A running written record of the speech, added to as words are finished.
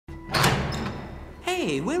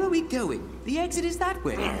Hey, where are we going? The exit is that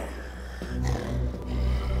way.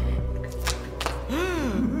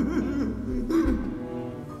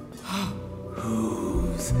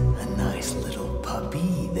 Who's a nice little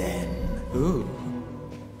puppy, then? Ooh.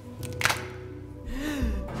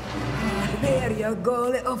 There you go,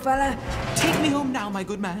 little fella. Take me home now, my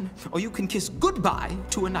good man, or you can kiss goodbye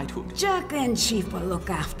to a knighthood. Jack and Chief will look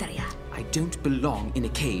after you. I don't belong in a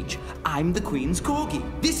cage. I'm the Queen's Corgi.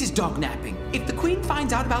 This is dog napping. If the Queen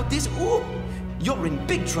finds out about this, ooh, you're in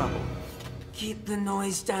big trouble. Keep the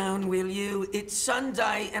noise down, will you? It's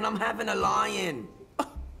Sunday and I'm having a lie-in.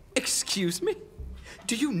 Oh, excuse me?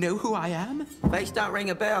 Do you know who I am? Face don't ring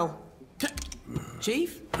a bell.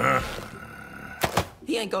 Chief?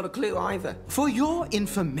 He ain't got a clue either. For your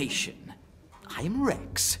information, I am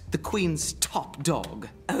Rex, the Queen's top dog.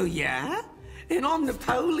 Oh, yeah? And I'm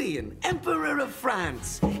Napoleon, Emperor of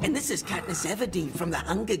France. And this is Katniss Everdeen from the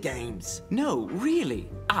Hunger Games. No, really,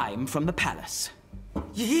 I'm from the palace.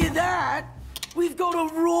 You hear that? We've got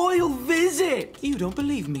a royal visit. You don't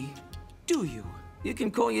believe me, do you? You can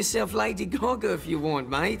call yourself Lady Gaga if you want,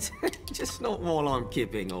 mate. Just not while I'm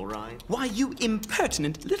kipping, all right? Why, you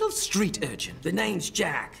impertinent little street urchin. The name's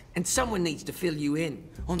Jack, and someone needs to fill you in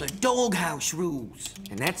on the doghouse rules.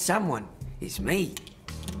 And that someone is me.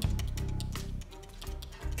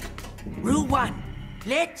 Rule 1,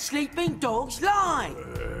 let sleeping dogs lie.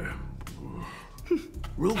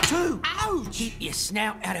 Rule 2, ouch! Keep your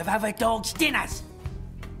snout out of other dogs' dinners.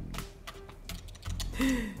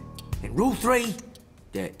 And rule 3,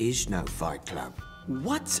 there is no fight club.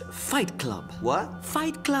 What's Fight Club? What?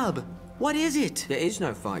 Fight Club. What is it? There is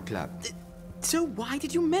no fight club. So why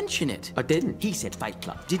did you mention it? I didn't. He said Fight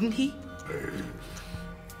Club, didn't he?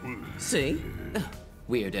 See?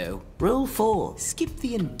 Weirdo. Rule 4. Skip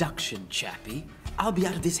the induction, chappie. I'll be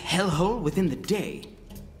out of this hellhole within the day.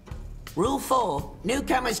 Rule 4.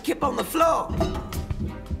 Newcomers kip on the floor.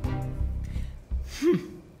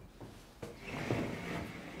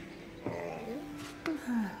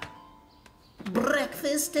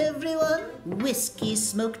 Breakfast, everyone. Whiskey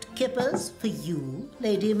smoked kippers for you,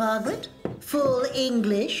 Lady Margaret. Full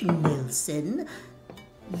English, Nilsson.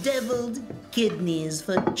 Deviled kidneys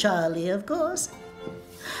for Charlie, of course.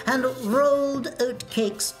 And rolled oat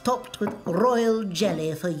cakes topped with royal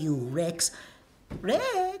jelly for you, Rex.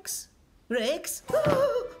 Rex? Rex?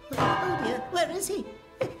 Oh dear, where is he?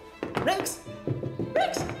 Rex?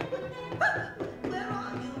 Rex? Where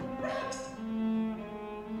are you, Rex?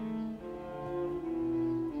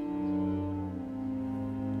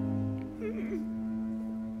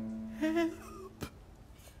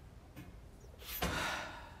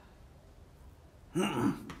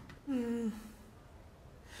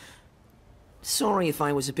 Sorry if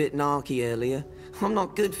I was a bit narky earlier. I'm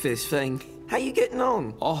not good for this thing. How you getting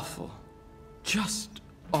on? Awful. Just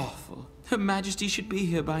awful. Her Majesty should be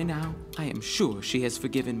here by now. I am sure she has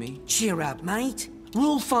forgiven me. Cheer up, mate.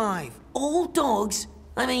 Rule 5. All dogs,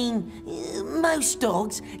 most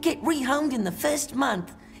dogs, get rehomed in the first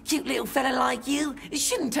month. Cute little fella like you, it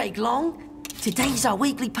shouldn't take long. Today's our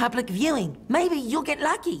weekly public viewing. Maybe you'll get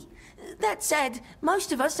lucky. That said,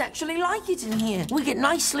 most of us actually like it in here. We get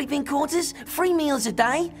nice sleeping quarters, 3 meals a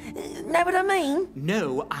day. Know what I mean?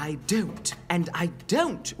 No, I don't. And I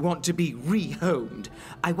don't want to be rehomed.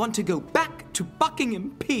 I want to go back to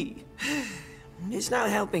Buckingham P. It's no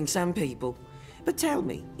helping some people. But tell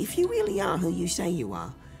me, if you really are who you say you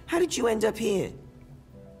are, how did you end up here?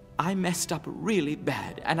 I messed up really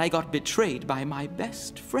bad, and I got betrayed by my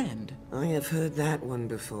best friend. I have heard that one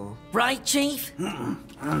before. Right, Chief?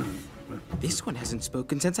 This one hasn't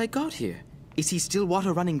spoken since I got here. Is he still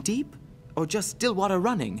water running deep? Or just still water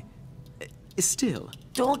running? Still.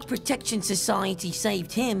 Dog Protection Society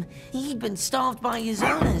saved him. He'd been starved by his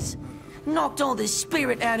owners. Knocked all the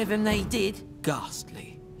spirit out of him, they did.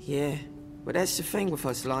 Ghastly. Yeah, but that's the thing with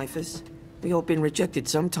us lifers. We all been rejected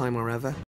sometime or other.